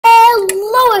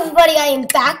everybody, I am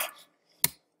back.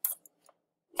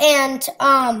 And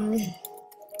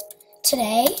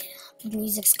today the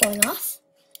music's going off.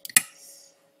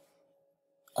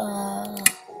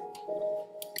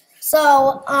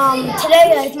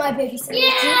 Today is my babysitter.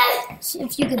 Yes!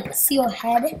 If you could see her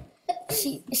head.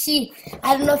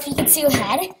 I don't know if you can see her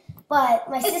head, but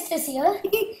my sister's here.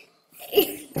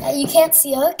 You can't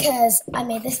see her because I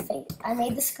made the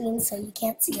screen so you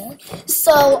can't see her.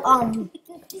 So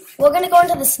we're gonna go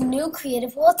into this new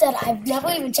creative world that I've never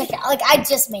even checked out. Like, I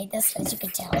just made this, as you can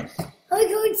tell. Are we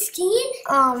going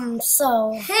skiing?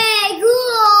 So. Hey,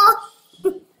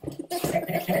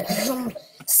 cool.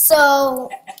 So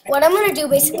what I'm gonna do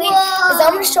basically is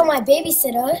I'm gonna show my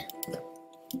babysitter.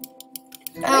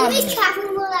 I'm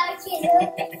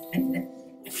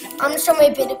gonna show my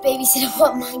babysitter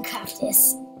what Minecraft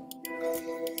is.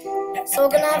 So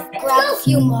we're gonna grab a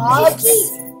few mobs,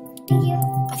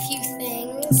 a few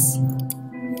things,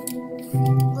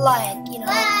 like, you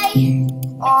know,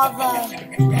 all the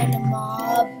random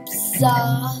mobs.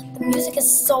 The music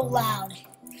is so loud.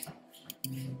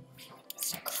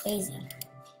 It's crazy.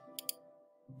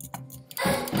 So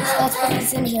let's put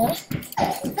this in here.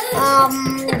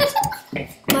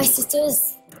 My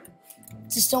sister's.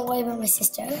 Just don't worry about my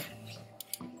sister.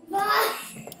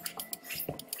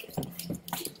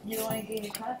 You don't want to give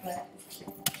her chocolate.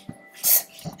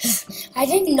 I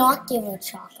did not give her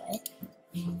chocolate.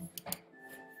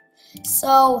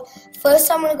 So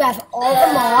first I'm gonna grab all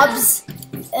the mobs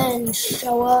and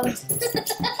show her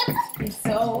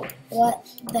So what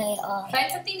they are. find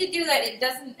something to do that it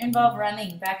doesn't involve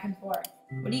running back and forth.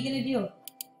 What are you gonna do?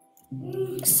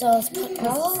 So let's put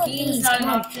all of Skiing's these. not an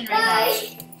option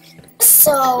right now.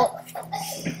 So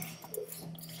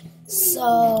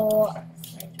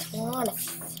come on, a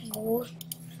few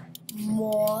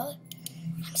more.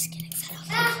 I'm just getting set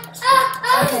up.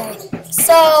 Okay,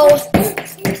 so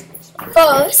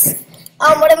first,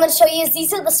 what I'm going to show you is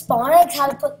these are the spawners, how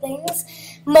to put things.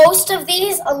 A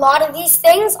lot of these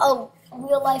things are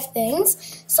real life things.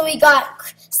 So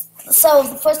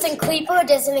the first thing, creeper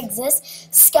doesn't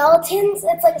exist. Skeletons,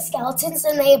 it's like a skeletons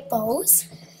and they have bows.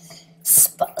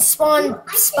 Spawn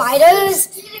spiders,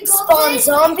 spawn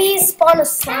zombies, spawn a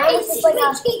slime. It's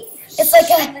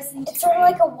sort of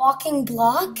like a walking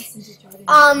block.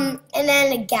 And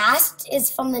then a ghast is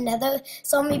from the nether,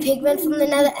 zombie pigman from the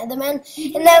nether, enderman.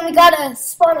 And then we gotta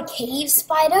spawn a cave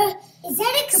spider. Is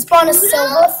that a spawn a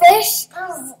silverfish.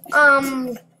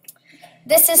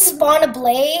 This is spawn a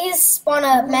blaze, spawn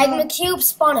a magma cube,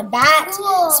 spawn a bat,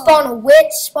 spawn a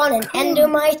witch, spawn an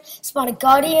endermite, spawn a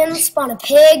guardian, spawn a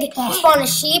pig, spawn a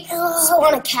sheep,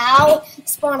 spawn a cow,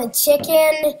 spawn a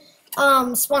chicken,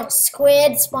 spawn a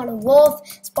squid, spawn a wolf,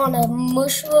 spawn a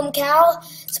mushroom cow,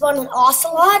 spawn an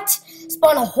ocelot,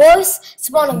 spawn a horse,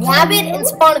 spawn a rabbit, and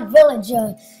spawn a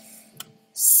villager.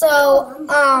 So,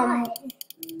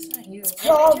 let's put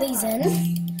all these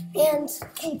in. And,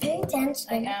 hey, pay attention.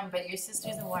 I am, but your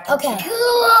sister's a wild. Okay.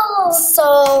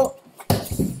 So,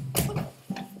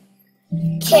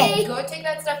 okay. Go take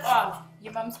that stuff off.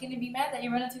 Your mom's gonna be mad that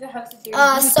you're running through the house with your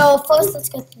so first let's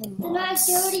go through the mobs.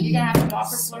 You're gonna have to mop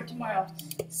her floor tomorrow.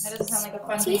 That doesn't sound like a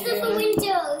fun thing. These are the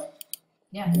windows.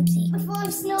 Yeah.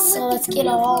 So let's get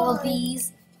all of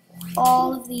these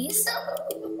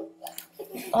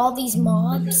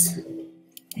mobs.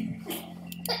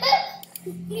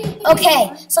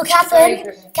 Okay, so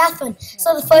Catherine,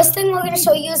 so the first thing we're going to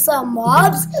show you is some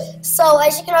mobs. So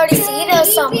as you can already see,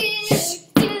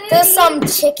 there's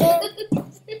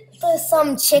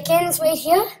some chickens right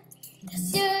here.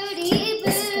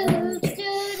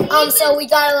 So we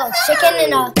got a little chicken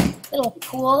in a little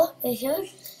pool right here.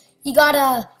 You got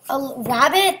a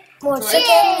rabbit, more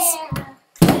chickens.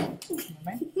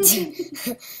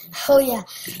 Oh yeah.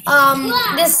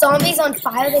 There's zombies on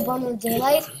fire. They burn in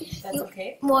daylight. That's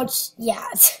okay. More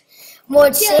chickens.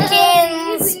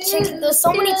 There's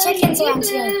so many chickens around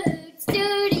here.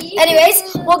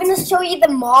 Anyways, we're gonna show you the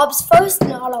mobs first.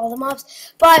 Not all the mobs,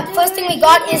 but first thing we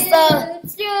got is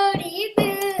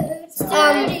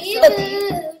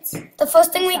the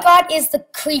first thing we got is the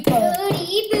creeper.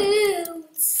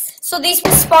 So these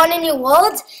will spawn in your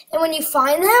world, and when you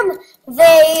find them,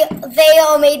 they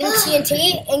are made in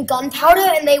TNT and gunpowder,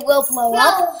 and they will blow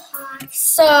up.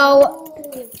 So,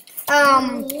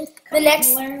 the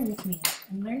next. Learn with me.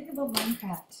 I'm learning about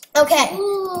Minecraft. Okay,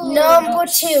 number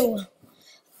 2.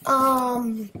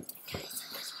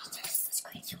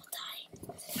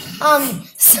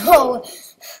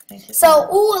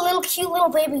 Ooh, a little cute little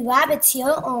baby rabbit's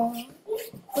here. Oh,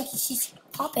 look, she's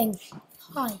popping.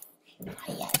 Hi.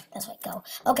 Not yet. That's why go.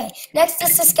 Okay, next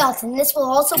is the skeleton. This will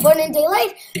also burn in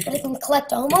daylight, but it can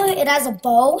collect armor. It has a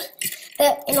bow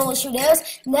that it will shoot arrows.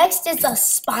 Next is the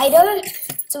spider.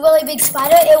 It's a really big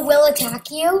spider. It will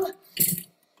attack you.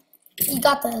 You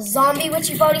got the zombie, which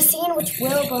you've already seen, which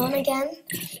will burn again.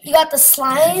 You got the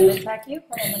slime. Does it attack you?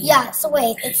 Yeah, so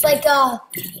wait. It's like a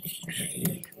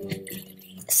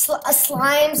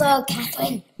slime's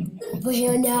Catherine. Over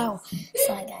here now.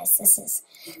 Sorry guys, this is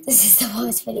the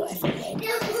worst video I've ever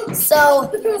made. So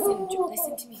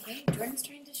Listen to me, okay? Jordan's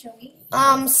trying to show me.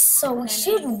 So we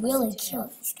should really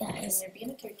kill these And guys. there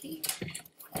being a turkey.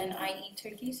 And I eat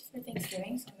turkeys for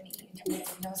Thanksgiving, so I'm gonna eat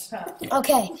turkeys no stop.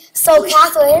 Okay, so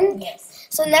Catherine. Yes.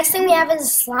 So the next thing we have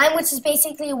is slime, which is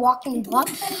basically a walking block.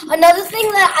 Another thing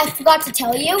that I forgot to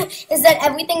tell you is that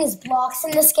everything is blocks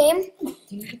in this game. Do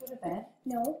you need to go to bed?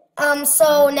 No.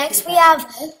 So next we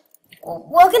have,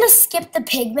 we're gonna skip the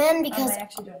pigmen because, I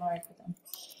actually don't know where I put them.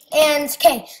 and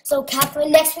okay, so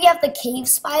Catherine, next we have the cave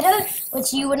spider,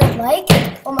 which you wouldn't like,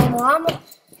 or my mom.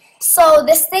 So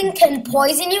this thing can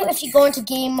poison you if you go into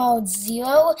game mode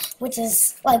 0, which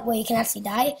is like where you can actually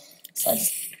die. So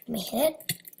just let me hit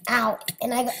it. Ow,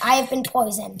 and I have been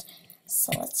poisoned.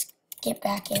 So let's get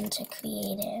back into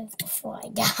creative before I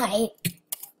die.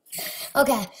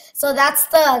 Okay, so that's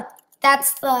the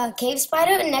cave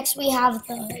spider, and next we have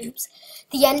the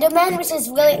Enderman, which is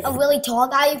a really tall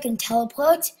guy who can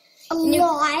teleport. A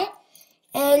lot.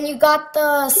 And you got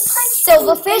the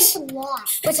silverfish,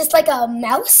 which is like a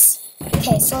mouse.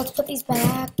 Okay, so let's put these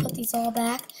back, put these all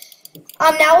back.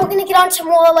 Now we're gonna get on to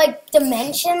more like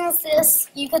dimensions,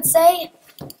 you could say.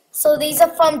 So these are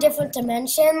from different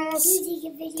dimensions,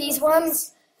 these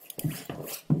ones.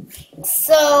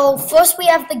 So first we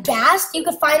have the ghast. You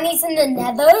could find these in the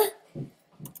nether,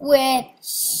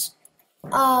 which,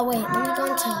 wait, let me go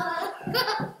into...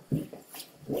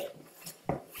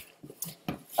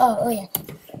 Oh yeah.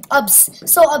 Ubs.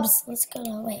 So Ubs. Let's go.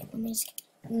 Wait. Let me just.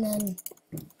 And then.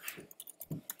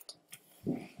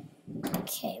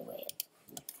 Okay. Wait.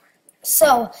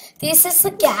 So this is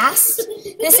the gas.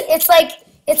 It's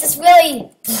this really.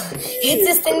 It's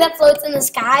this thing that floats in the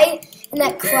sky and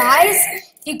that cries.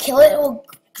 If you kill it, it will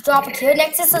drop a cure.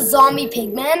 Next is a zombie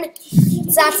pigman.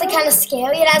 It's actually kind of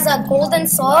scary. It has a golden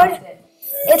sword.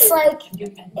 It's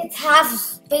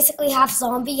basically half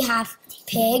zombie, half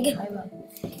pig.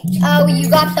 Oh, you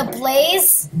got the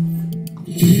blaze.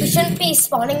 We shouldn't be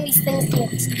spawning these things to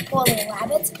poor little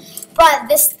rabbits, but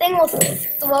this thing will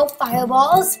throw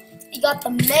fireballs. You got the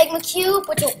magma cube,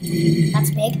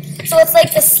 that's big. So it's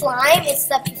like the slime. It's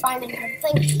that you find in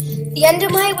everything. The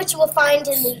endermite, which you will find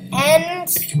in the end.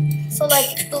 So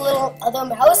like the little other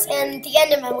mouse, and the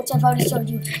enderman, which I've already showed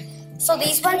you. So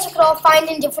these ones you could all find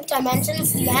in different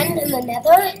dimensions. The end and the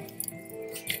nether.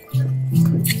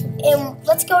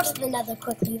 Let's go to the nether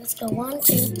quickly. Let's go 1,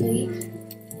 2,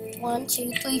 3. 1,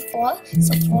 2, 3, 4.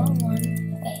 So 4,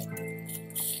 1. Wait.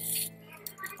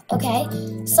 Okay.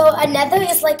 So a nether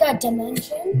is like a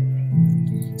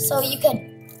dimension. So you could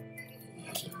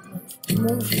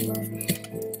move.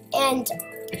 And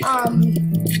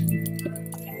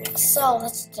so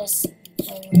let's just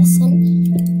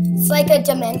listen. It's like a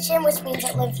dimension, which means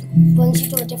it brings you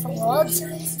to a different world.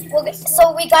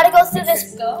 So we gotta go through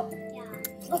this.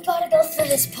 We gotta go through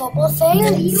this purple thing.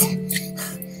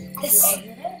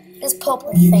 This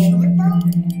purple thing.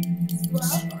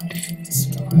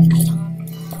 Destroy item.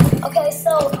 Okay,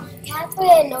 so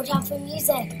Catherine, no time for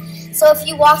music. So if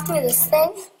you walk through this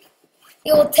thing,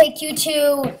 it will take you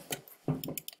to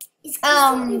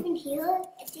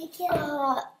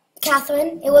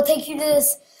Catherine, it will take you to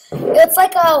this. It's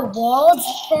like a world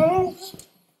thing,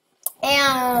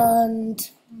 and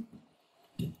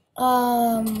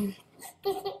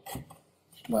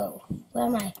whoa, where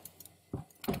am I?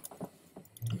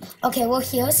 Okay, we're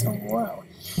here, so whoa.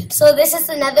 So this is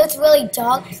the nether. It's a really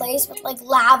dark place with like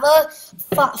lava,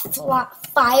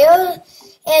 fire,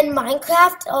 and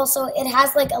Minecraft. Also, it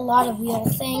has like a lot of real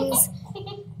things,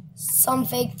 some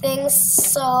fake things.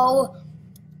 So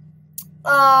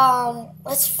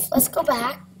let's go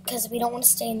back because we don't want to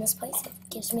stay in this place. It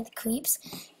gives me the creeps.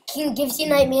 It gives you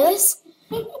nightmares.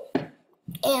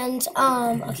 And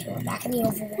okay, we're back in the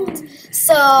overworld.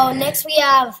 So next we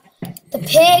have the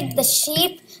pig, the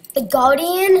sheep, the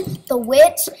guardian, the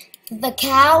witch, the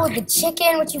cow, the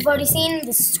chicken, which you've already seen,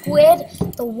 the squid,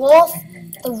 the wolf,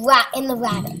 the rat, and the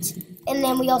rabbit. And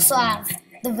then we also have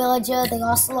the villager, the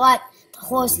ocelot, the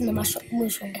horse, and the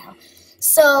mushroom cow.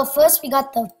 So first we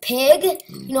got the pig,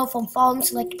 you know, from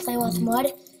farms like playing with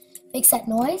mud. Makes that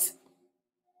noise.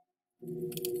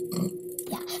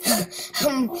 Yeah.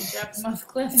 Drop them off the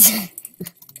cliff.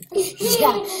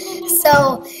 Yeah.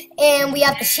 So, and we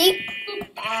have the sheep.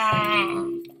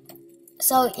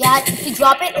 So, yeah, if you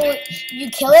drop it or you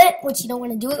kill it, which you don't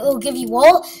want to do, it will give you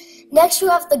wool. Next, you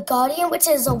have the Guardian, which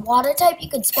is a water type. You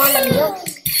can spawn in here.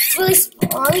 It's really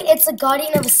strong. It's a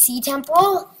Guardian of a sea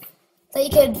temple that you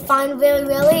could find really,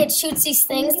 really. It shoots these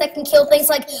things that can kill things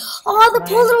like, oh, the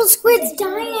poor little squid's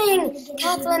dying.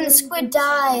 Catherine, the squid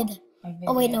died.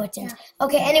 Oh, wait, no, it didn't.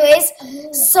 Okay, anyways,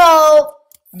 so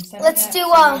let's do,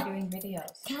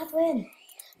 Catherine.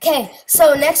 Okay,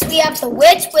 so next we have the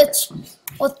witch, which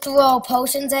will throw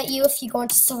potions at you if you go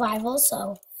into survival,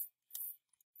 so.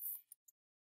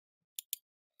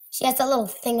 She has that little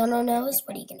thing on her nose.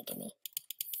 What are you gonna give me?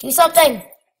 Do something!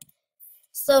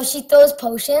 So she throws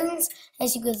potions,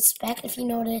 as you could expect, if you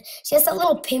know what it is. She has that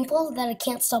little pimple that I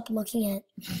can't stop looking at.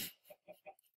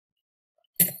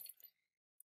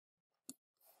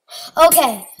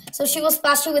 Okay, so she will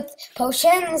splash you with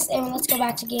potions, and let's go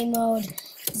back to game mode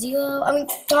 0.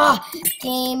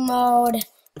 Game mode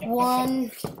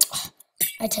 1.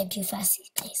 I typed too fast these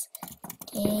days.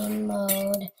 Game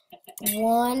mode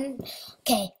 1.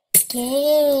 Okay,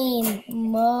 game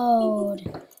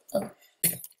mode.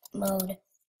 Mode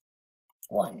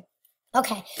 1.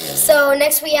 Okay, so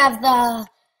next we have the.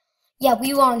 Yeah,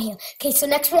 we were on here. Okay, so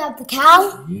next we have the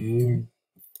cow.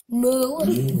 Moo,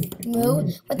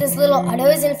 with this little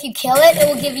udders, and if you kill it, it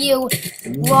will give you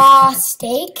raw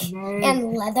steak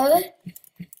and leather.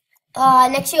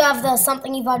 Next you have the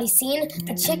something you've already seen,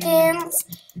 the chickens.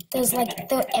 There's like,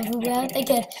 they're everywhere. They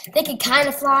could kind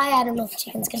of fly. I don't know if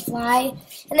chickens can fly.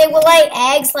 And they will lay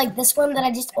eggs like this one that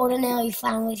I just ordinarily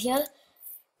found right here.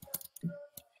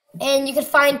 And you can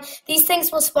find, these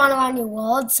things will spawn around your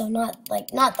world, so not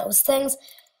those things.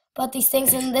 But these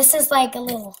things, and this is like a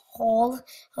little hole,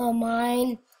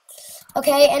 mine.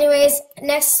 Okay, anyways,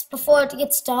 next, before it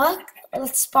gets dark,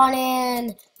 let's spawn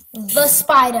in the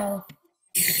spider.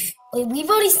 Wait, we've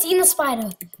already seen the spider.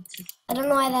 I don't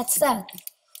know why that's there.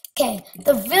 Okay,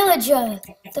 the villager,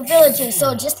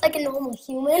 so just like a normal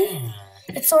human,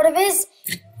 it sort of is.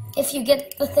 If you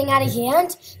get the thing out of your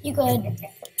hand, you could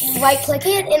right-click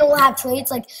it, and it will have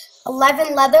trades like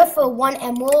 11 leather for 1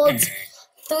 emerald,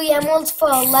 3 emeralds for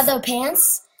leather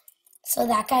pants. So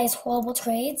that guy has horrible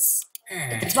trades.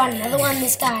 Let's find another one.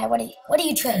 This guy, what do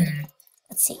you trade?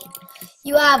 Let's see.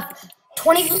 You have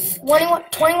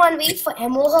 21 wheat for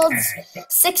emeralds,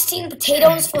 16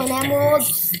 potatoes for an emerald,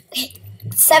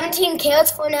 17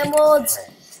 carrots for an emerald,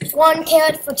 1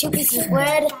 carrot for 2 pieces of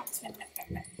bread.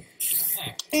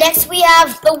 Next we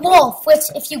have the wolf, which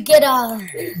if you get a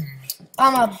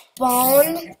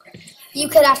bone, you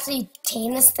could actually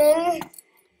tame this thing.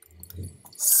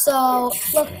 So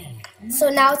look, so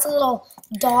now it's a little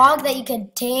dog that you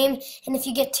could tame, and if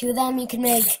you get 2 of them, you can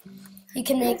make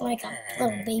like a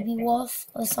little baby wolf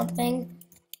or something.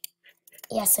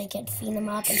 Yeah, so you can feed them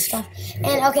up and stuff.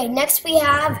 And okay, next we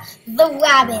have the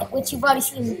rabbit, which you've already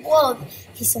seen. Whoa,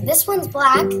 okay, so this one's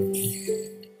black.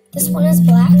 This one is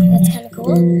black. That's kind of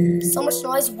cool. So much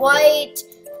noise. White,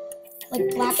 like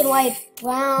black and white,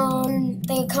 brown.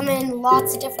 They come in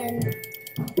lots of different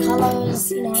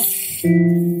colors, you know.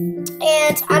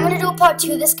 And I'm going to do a part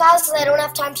 2 of this, guys, because I don't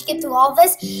have time to get through all of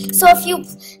this. So if you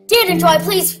did enjoy,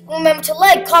 please remember to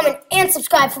like, comment, and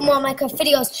subscribe for more Minecraft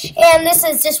videos. And this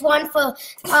is just one for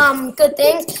good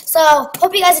things. So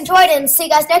hope you guys enjoyed, and see you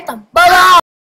guys next time. Bye-bye!